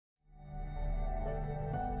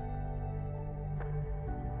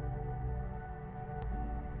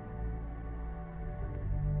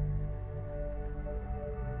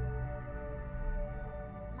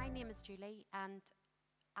is Julie, and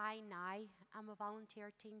I now am a volunteer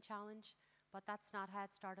at Teen Challenge, but that's not how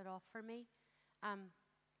it started off for me. Um,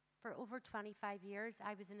 for over 25 years,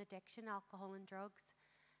 I was in addiction, alcohol and drugs,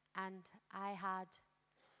 and I had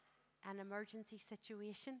an emergency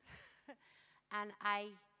situation, and I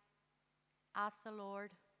asked the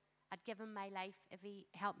Lord, I'd give him my life if he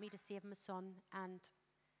helped me to save my son, and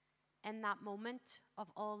in that moment of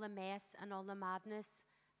all the mess and all the madness,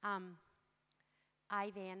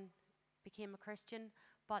 I then became a Christian.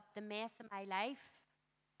 But the mess of my life,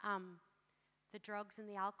 um, the drugs and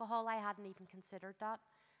the alcohol, I hadn't even considered that.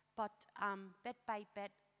 But bit by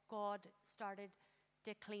bit, God started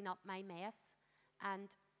to clean up my mess. And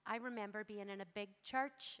I remember being in a big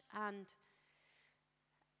church, and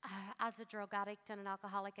as a drug addict and an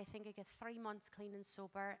alcoholic, I think I got 3 months clean and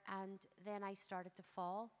sober, and then I started to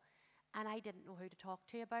fall. And I didn't know who to talk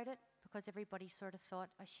to about it because everybody sort of thought,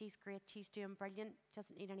 oh, she's great, she's doing brilliant,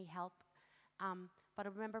 doesn't need any help. But I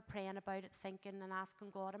remember praying about it, thinking and asking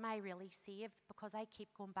God, am I really saved? Because I keep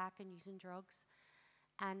going back and using drugs.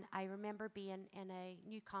 And I remember being in a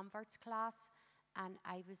new converts class, and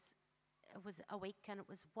it was a week, and it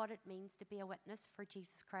was what it means to be a witness for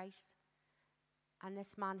Jesus Christ. And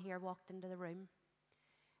this man here walked into the room,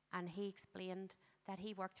 and he explained that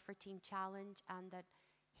he worked for Teen Challenge and that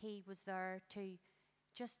he was there to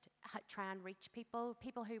just try and reach people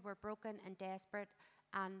who were broken and desperate.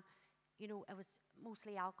 And, it was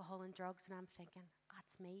mostly alcohol and drugs. And I'm thinking,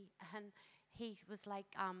 that's me. And he was like,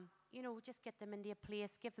 just get them into a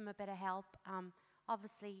place, give them a bit of help.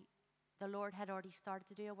 Obviously, the Lord had already started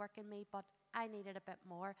to do a work in me, but I needed a bit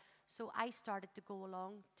more. So I started to go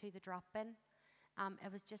along to the drop-in.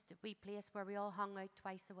 It was just a wee place where we all hung out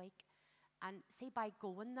twice a week. And see, by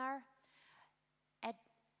going there, it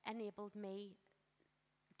enabled me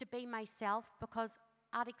to be myself, because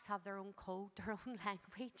addicts have their own code, their own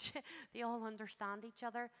language. They all understand each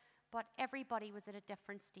other, but everybody was at a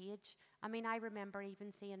different stage. I mean, I remember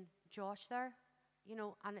even seeing Josh there,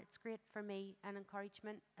 and it's great for me and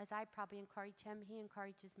encouragement, as I probably encourage him, he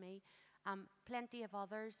encourages me. Plenty of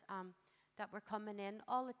others that were coming in,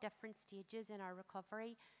 all at different stages in our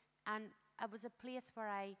recovery. And it was a place where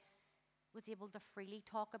I was able to freely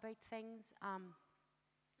talk about things.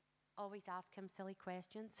 Always ask him silly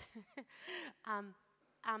questions.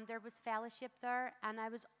 There was fellowship there, and I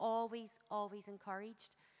was always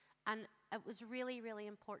encouraged. And it was really, really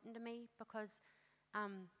important to me, because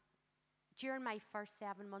during my first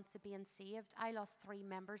 7 months of being saved, I lost 3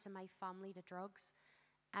 members of my family to drugs.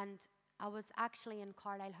 And I was actually in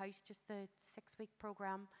Carlisle House, just the 6-week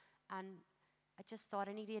program, and I just thought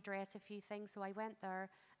I need to address a few things, so I went there.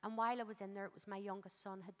 And while I was in there, it was my youngest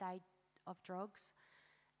son had died of drugs.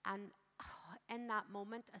 And in that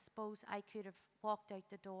moment, I suppose I could have walked out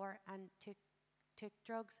the door and took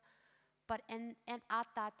drugs. But at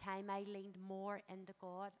that time, I leaned more into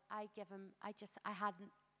God. I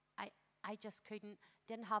just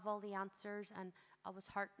didn't have all the answers, and I was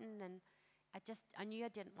hurting, and I knew I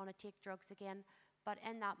didn't want to take drugs again. But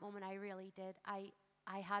in that moment, I really did. I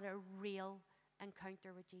had a real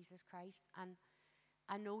encounter with Jesus Christ, and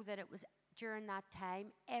I know that it was during that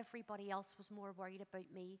time, everybody else was more worried about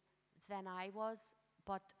me than I was,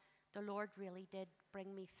 but the Lord really did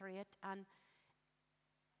bring me through it. And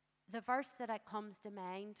the verse that comes to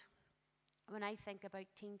mind when I think about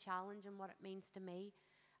Teen Challenge and what it means to me,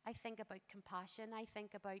 I think about compassion. I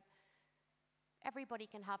think about everybody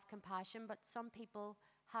can have compassion, but some people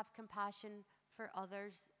have compassion for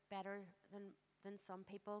others better than some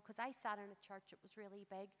people. Because I sat in a church, it was really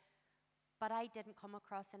big, but I didn't come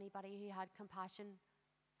across anybody who had compassion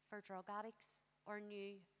for drug addicts or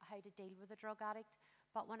knew how to deal with a drug addict.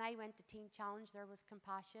 But when I went to Teen Challenge, there was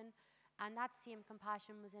compassion, and that same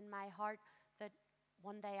compassion was in my heart, that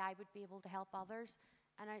one day I would be able to help others.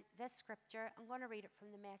 And this scripture, I'm going to read it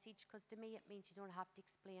from the Message, because to me it means you don't have to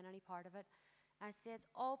explain any part of it. And it says,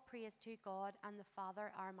 all praise to God and the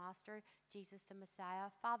Father, our Master, Jesus the Messiah,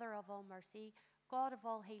 Father of all mercy, God of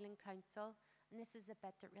all healing counsel. And this is the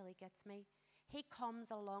bit that really gets me. He comes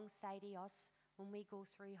alongside of us when we go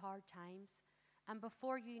through hard times. And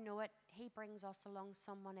before you know it, he brings us along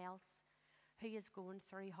someone else who is going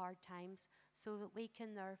through hard times, so that we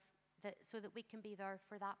can be there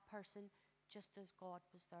for that person, just as God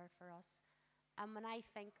was there for us. And when I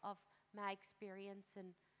think of my experience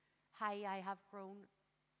and how I have grown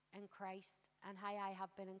in Christ and how I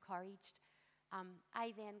have been encouraged,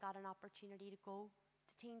 I then got an opportunity to go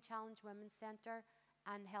to Teen Challenge Women's Centre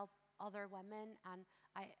and help other women. And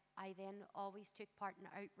I then always took part in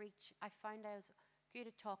outreach. I found I was good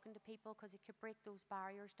at talking to people, because it could break those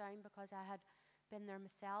barriers down, because I had been there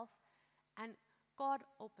myself. And God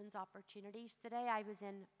opens opportunities. Today I was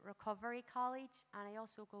in recovery college, and I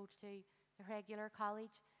also go to the regular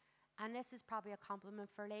college. And this is probably a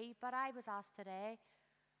compliment for Lee, but I was asked today,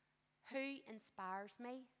 who inspires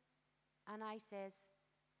me? And I says,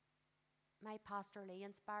 my pastor Lee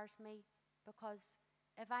inspires me, because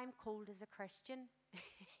if I'm cold as a Christian,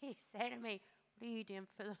 he said to me, what are you doing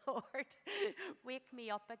for the Lord? Wake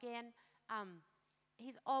me up again.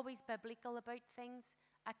 He's always biblical about things.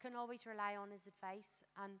 I can always rely on his advice,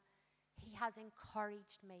 and he has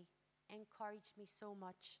encouraged me so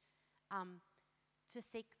much to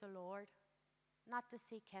seek the Lord, not to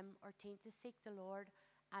seek him or to seek the Lord,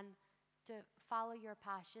 and to follow your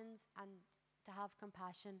passions and to have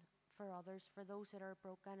compassion for others, for those that are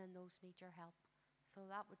broken and those need your help. So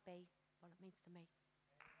that would be what it means to me.